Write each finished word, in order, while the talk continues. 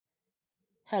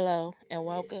Hello and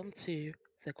welcome to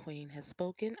The Queen Has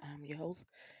Spoken. I'm your host,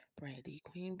 Brandy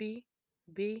Queen B,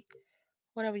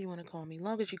 whatever you want to call me,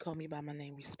 long as you call me by my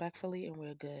name respectfully, and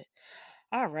we're good.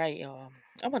 All right, y'all.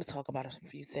 I'm gonna talk about a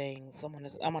few things.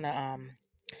 I'm gonna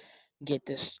get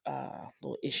this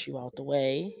little issue out the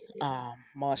way.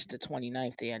 March the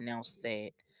 29th, they announced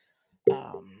that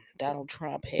Donald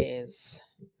Trump has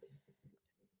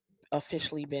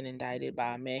officially been indicted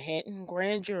by a Manhattan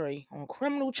grand jury on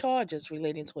criminal charges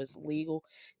relating to his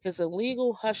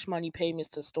illegal hush money payments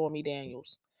to Stormy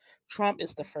Daniels. Trump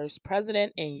is the first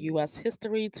president in US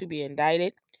history to be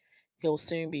indicted. He'll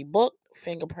soon be booked,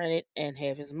 fingerprinted, and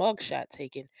have his mugshot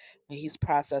taken when he's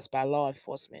processed by law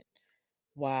enforcement.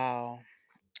 Wow.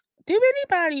 Do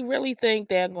anybody really think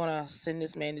they're gonna send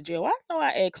this man to jail? I know I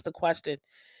asked the question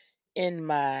in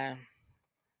my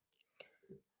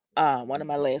one of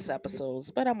my last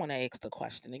episodes, but I'm gonna ask the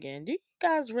question again. Do you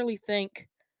guys really think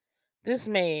this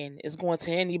man is going to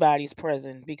anybody's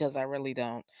prison? Because I really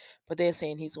don't. But they're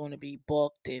saying he's going to be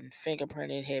booked and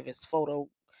fingerprinted, have his photo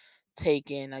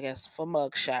taken, I guess, for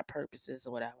mugshot purposes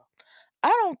or whatever. I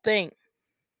don't think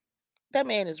that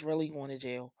man is really going to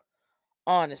jail.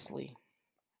 Honestly,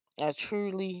 I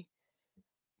truly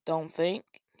don't think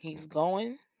he's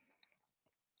going.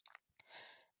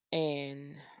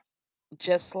 And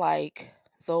just like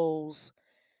those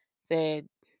that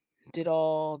did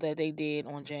all that they did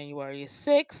on January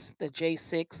 6th, the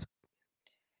J6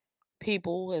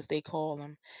 people, as they call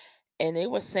them, and they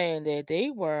were saying that they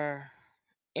were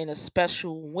in a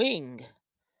special wing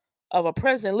of a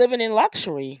prison living in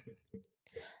luxury.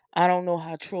 I don't know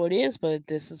how true it is, but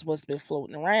this is what's been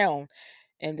floating around,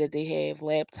 and that they have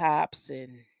laptops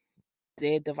and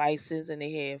their devices, and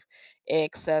they have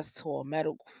access to a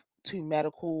medical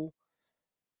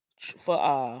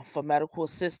for medical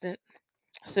assistance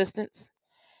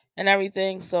and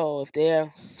everything. So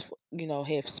if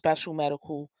have special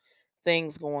medical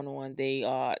things going on, they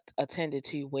are attended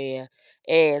to. Where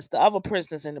as the other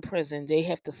prisoners in the prison, they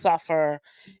have to suffer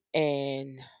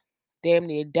and damn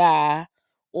near die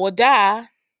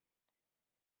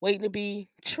waiting to be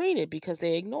treated because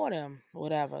they ignore them,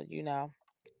 whatever.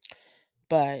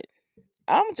 But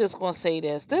I'm just gonna say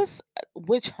this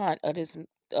witch hunt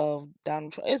of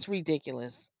Donald Trump, it's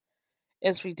ridiculous.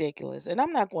 It's ridiculous. And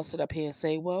I'm not going to sit up here and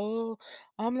say, well,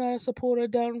 I'm not a supporter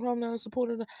of Donald Trump, I'm not a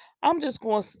supporter I'm just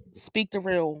going to speak the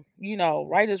real,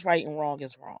 right is right and wrong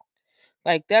is wrong.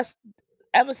 Like, that's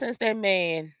ever since that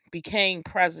man became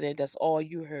president, that's all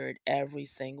you heard every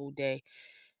single day,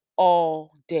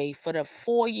 all day. For the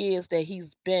 4 years that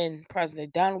he's been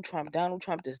president, Donald Trump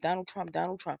this, Donald Trump,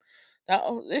 Donald Trump.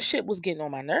 Now, this shit was getting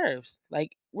on my nerves,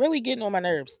 like really getting on my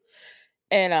nerves.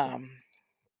 And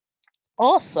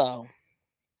also,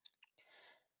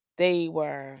 they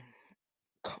were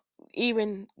c-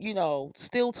 even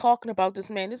still talking about this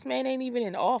man ain't even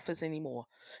in office anymore.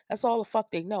 That's all the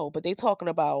fuck they know. But they talking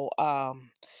about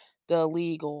the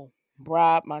illegal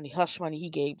bribe money, hush money he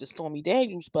gave to Stormy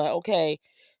Daniels. But okay,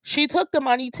 she took the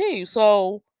money too,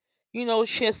 so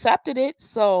she accepted it,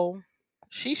 so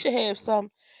she should have some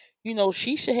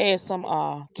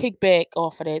kickback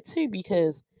off of that too.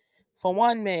 Because for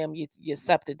one, ma'am, you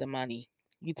accepted the money,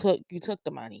 you took the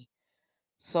money,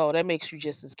 so that makes you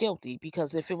just as guilty.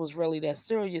 Because if it was really that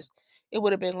serious, it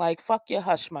would have been like, fuck your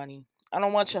hush money. I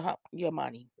don't want your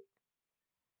money.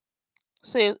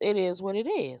 So it is what it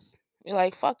is. You're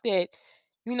like, fuck that.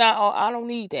 I don't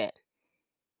need that.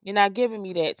 You're not giving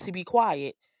me that to be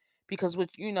quiet. Because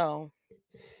what you did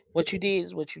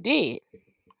is what you did.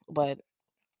 But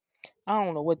I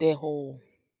don't know what that whole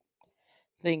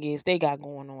thing is they got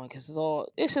going on, because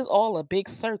it's just all a big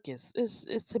circus. It's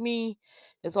to me,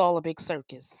 it's all a big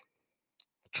circus.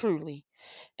 Truly.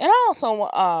 And I also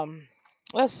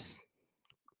let's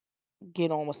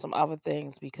get on with some other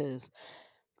things, because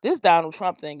this Donald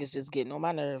Trump thing is just getting on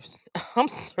my nerves. I'm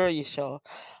serious, y'all.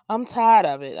 I'm tired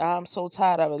of it. I'm so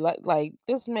tired of it. Like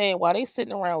this man, while they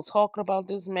sitting around talking about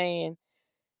this man,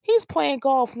 he's playing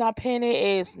golf, not paying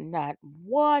their ass not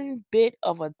one bit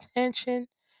of attention,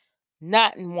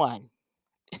 not in one.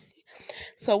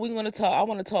 So we're gonna talk. I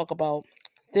want to talk about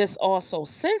this also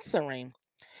censoring.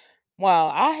 While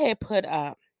I had put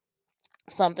up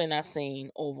something I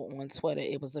seen over on Twitter.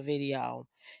 It was a video,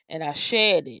 and I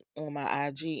shared it on my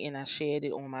IG and I shared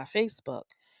it on my Facebook.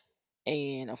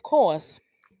 And of course,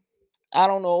 I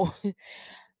don't know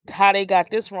how they got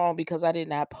this wrong, because I did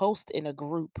not post in a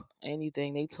group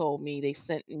anything. They told me they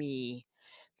sent me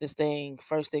this thing.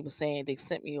 First, they were saying they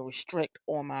sent me a restrict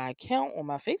on my account, on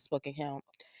my Facebook account,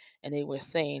 and they were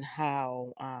saying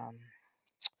how I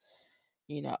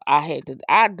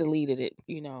deleted it,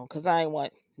 because I didn't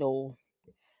want no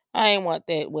I ain't want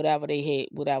that whatever they had,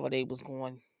 whatever they was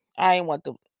going. I ain't want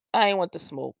the I ain't want the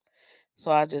smoke.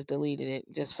 So I just deleted it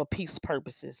just for peace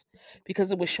purposes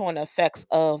because it was showing the effects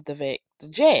of the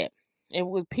jab. And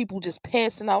with people just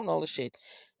passing out and all the shit.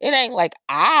 It ain't like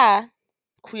I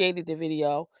created the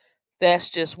video. That's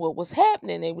just what was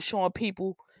happening. They were showing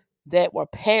people that were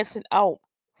passing out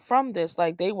from this.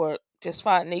 Like they were just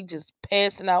fine. They just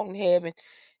passing out and having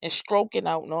and stroking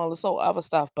out and all this other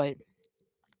stuff. But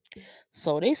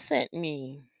so they sent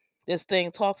me this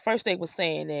thing talk. First they were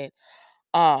saying that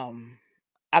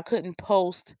I couldn't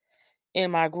post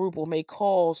in my group or make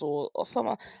calls or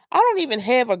something. I don't even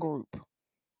have a group.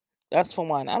 That's for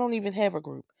one. I don't even have a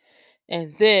group.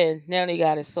 And then now they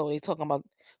got it so they talking about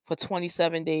for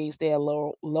 27 days they're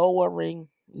lowering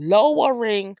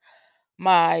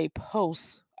my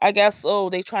posts. I guess so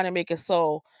they trying to make it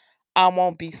so I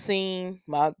won't be seen.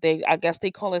 I guess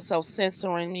they call themselves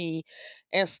censoring me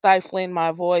and stifling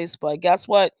my voice. But guess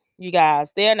what, you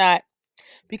guys? They're not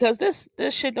because this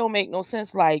shit don't make no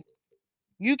sense. Like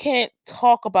you can't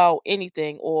talk about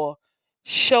anything or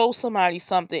show somebody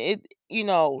something.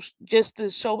 Just to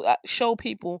show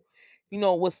people,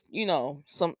 with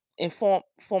some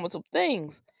informative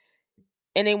things,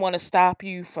 and they want to stop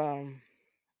you from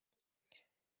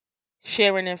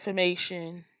sharing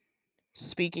information,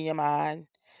 speaking your mind,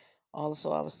 all this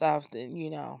other stuff. Then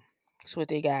that's what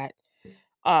they got.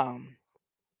 Um,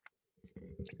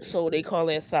 so they call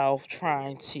themselves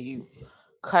trying to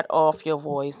cut off your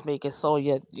voice, make it so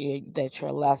that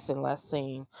you're less and less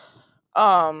seen.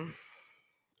 Um,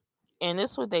 and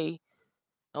this what they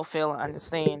don't feel and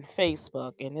understand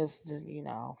Facebook. And this is,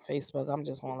 Facebook, I'm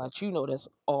just gonna let you know this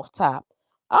off top.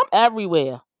 I'm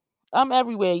everywhere. I'm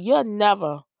everywhere. You'll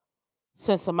never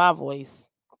censor my voice.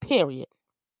 Period.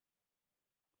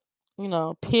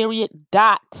 Period.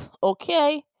 Dot.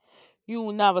 Okay? You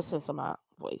will never censor my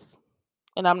voice.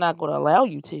 And I'm not gonna allow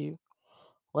you to.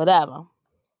 Whatever.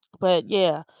 But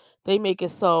yeah, they make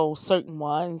it so certain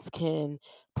ones can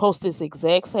post this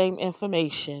exact same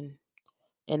information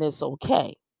and it's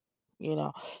okay. you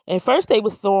know. And first they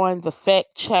was throwing the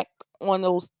fact check on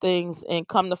those things and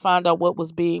come to find out what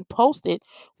was being posted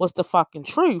was the fucking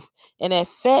truth. And that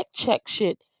fact check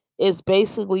shit is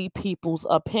basically people's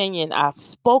opinion. I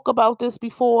spoke about this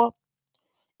before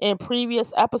in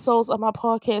previous episodes of my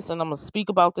podcast and I'm going to speak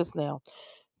about this now.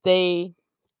 They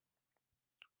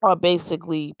are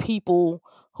basically people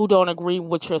who don't agree with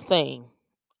what you're saying.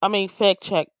 I mean, fact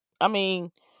check. I mean,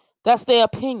 that's their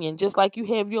opinion. Just like you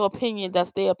have your opinion,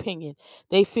 that's their opinion.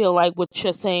 They feel like what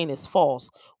you're saying is false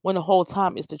when the whole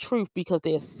time it's the truth because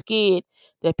they're scared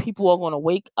that people are going to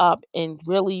wake up and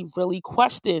really, really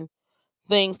question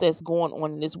things that's going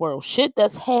on in this world. Shit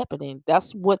that's happening.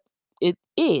 That's what it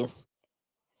is.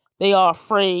 They are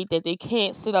afraid that they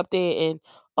can't sit up there and,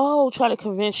 try to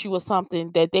convince you of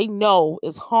something that they know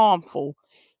is harmful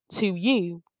to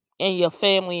you and your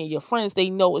family and your friends.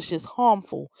 They know it's just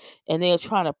harmful and they're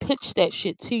trying to pitch that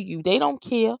shit to you. They don't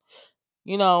care.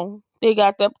 They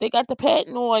got the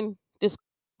patent on this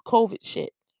COVID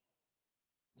shit.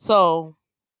 So,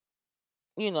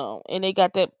 and they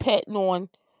got that patent on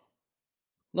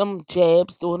them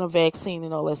jabs, doing a vaccine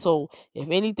and all that. So if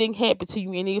anything happened to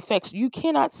you, any effects, you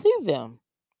cannot sue them.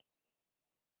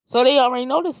 So they already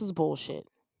know this is bullshit.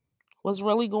 What's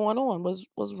really going on was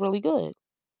really good,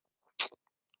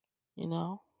 you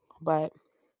know. But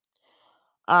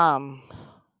um,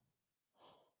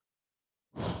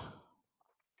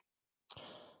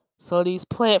 so these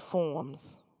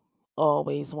platforms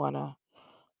always wanna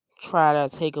try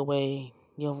to take away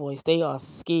your voice. They are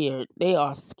scared. They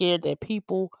are scared that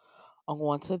people are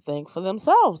going to think for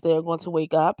themselves. They're going to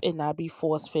wake up and not be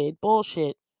force fed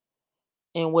bullshit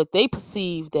and what they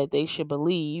perceive that they should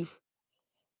believe.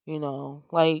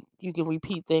 Like you can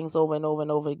repeat things over and over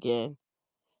and over again.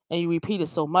 And you repeat it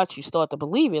so much, you start to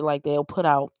believe it. Like they'll put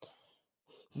out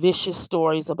vicious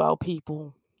stories about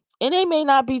people. And they may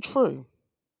not be true.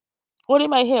 Or they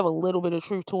might have a little bit of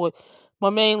truth to it.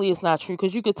 But mainly it's not true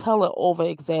because you could tell an over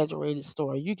exaggerated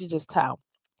story. You could just tell.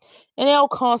 And they'll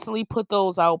constantly put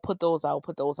those out, put those out,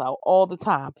 put those out all the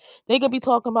time. They could be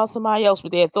talking about somebody else,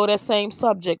 but they'll throw that same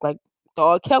subject, like the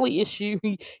R. Kelly issue.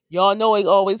 Y'all know it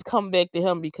always come back to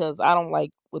him because I don't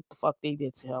like what the fuck they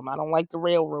did to him. I don't like the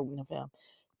railroading of him.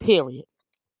 Period.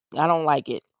 I don't like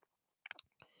it.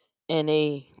 And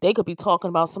they could be talking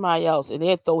about somebody else and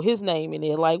they'll throw his name in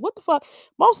there. Like, what the fuck?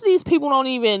 Most of these people don't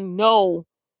even know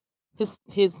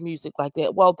his music like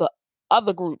that. Well, the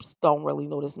other groups don't really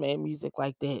know this man music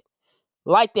like that.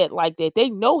 Like that. They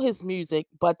know his music,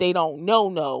 but they don't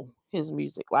know his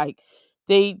music. Like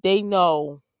they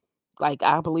know like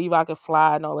I believe I could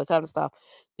fly and all that kind of stuff.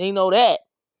 They know that,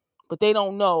 but they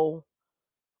don't know,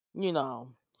 you know,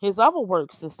 his other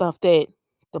works and stuff that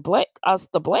the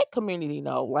black community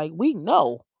know. Like we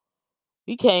know,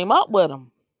 we came up with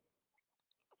them,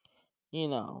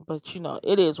 but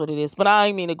it is what it is. But I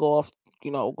ain't mean to go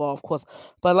off course.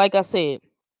 But like I said,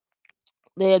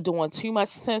 they're doing too much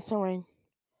censoring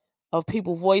of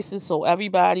people's voices. So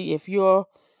everybody, if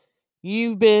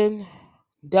you've been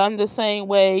done the same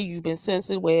way, you've been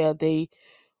censored where they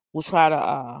will try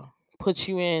to put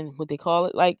you in what they call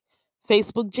it, like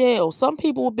Facebook jail. Some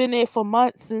people have been there for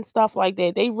months and stuff like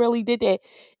that. They really did that.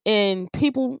 And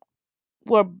people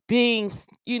were being,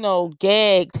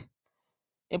 gagged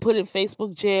and put in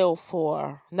Facebook jail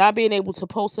for not being able to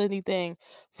post anything,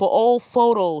 for old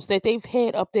photos that they've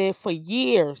had up there for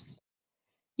years.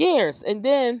 Years. And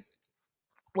then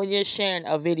when you're sharing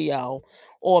a video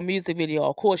or a music video,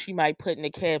 of course you might put in the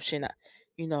caption,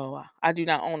 I do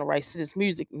not own the rights to this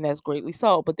music, and that's greatly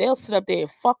so. But they'll sit up there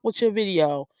and fuck with your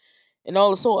video and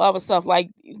all this other stuff. Like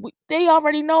they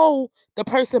already know the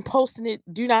person posting it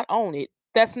do not own it.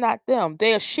 That's not them.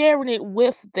 They are sharing it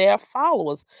with their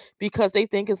followers because they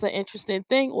think it's an interesting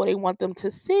thing, or they want them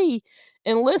to see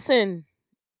and listen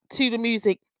to the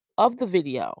music of the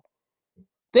video.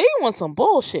 They want some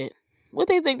bullshit. What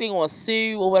they think they gonna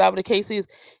sue or whatever the case is.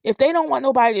 If they don't want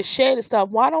nobody to share the stuff,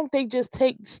 why don't they just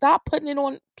stop putting it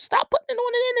on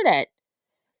the internet?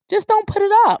 Just don't put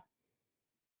it up.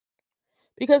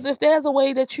 Because if there's a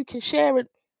way that you can share it,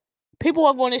 people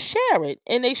are going to share it,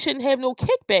 and they shouldn't have no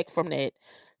kickback from that.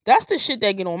 That's the shit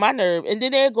that get on my nerve. And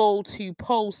then they go to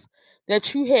posts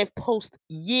that you have posted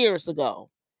years ago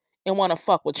and want to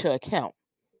fuck with your account.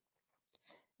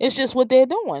 It's just what they're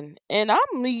doing. And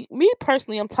me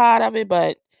personally, I'm tired of it,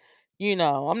 but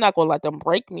I'm not gonna let them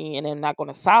break me, and they're not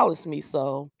gonna silence me,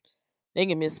 so they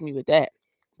can miss me with that.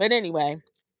 But anyway,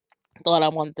 thought I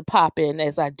wanted to pop in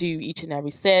as I do each and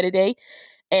every Saturday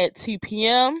at 2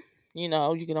 p.m. You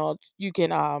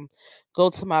can go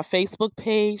to my Facebook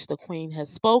page, The Queen Has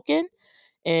Spoken,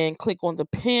 and click on the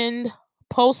pinned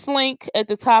post link at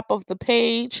the top of the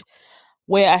page,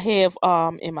 where I have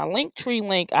in my Linktree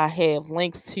link, I have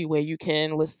links to where you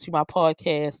can listen to my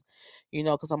podcast,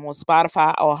 because I'm on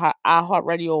Spotify or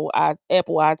iHeartRadio,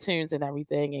 Apple iTunes and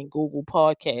everything, and Google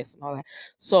Podcasts and all that.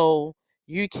 So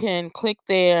you can click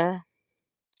there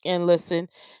and listen,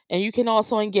 and you can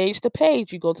also engage the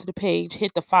page. You go to the page,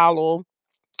 hit the follow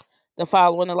and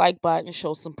the like button,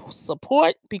 show some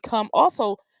support.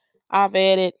 I've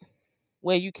added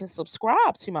where you can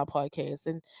subscribe to my podcast,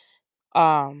 and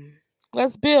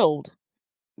let's build.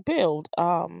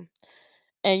 And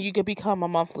you can become a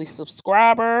monthly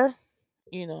subscriber.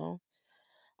 you know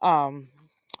um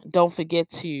don't forget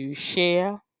to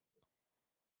share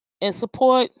and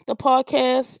support the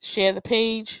podcast. Share the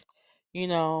page.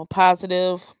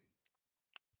 Positive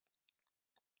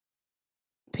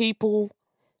people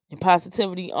and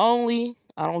positivity only.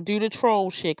 I don't do the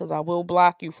troll shit because I will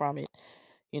block you from it.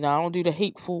 I don't do the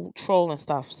hateful trolling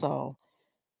stuff, so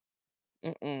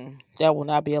that will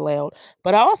not be allowed.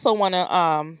 But I also want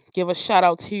to give a shout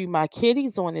out to my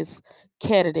kitties on this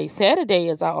Saturday,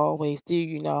 as I always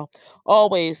do.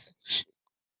 Always,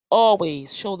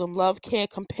 always show them love, care,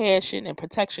 compassion, and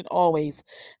protection. Always,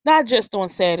 not just on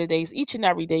Saturdays, each and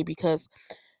every day, because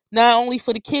not only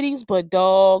for the kitties, but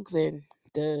dogs and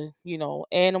the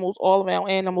animals, all around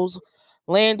animals,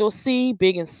 land or sea,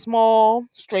 big and small,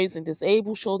 strays and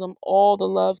disabled. Show them all the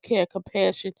love, care,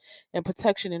 compassion, and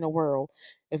protection in the world.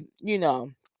 If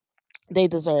they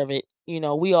deserve it.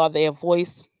 We are their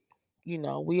voice.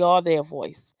 We are their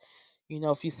voice.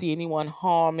 If you see anyone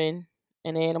harming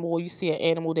an animal, or you see an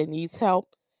animal that needs help,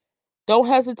 don't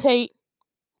hesitate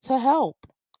to help.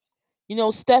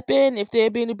 Step in. If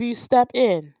they're being abused, step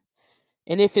in.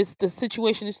 And if the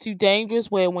situation is too dangerous,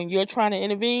 where when you're trying to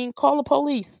intervene, call the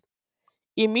police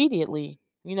immediately.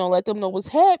 Let them know what's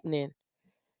happening.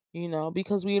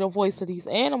 Because we're the voice of these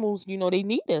animals. They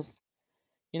need us.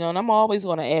 And I'm always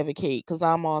going to advocate, because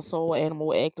I'm also an animal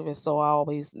activist. So I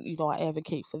always, I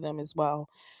advocate for them as well.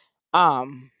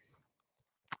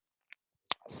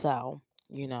 So,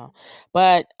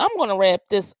 but I'm going to wrap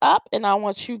this up, and I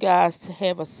want you guys to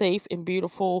have a safe and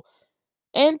beautiful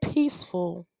and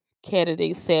peaceful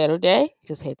Saturday.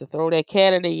 Just had to throw that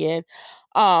Saturday in.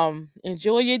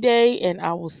 Enjoy your day, and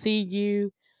I will see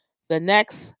you the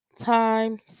next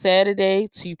time, Saturday,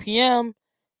 2 p.m.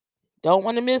 Don't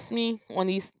want to miss me on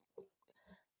these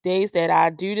days that I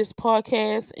do this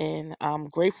podcast, and I'm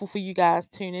grateful for you guys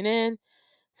tuning in.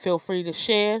 Feel free to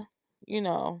share,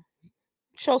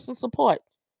 show some support.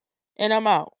 And I'm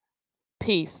out.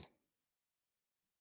 Peace.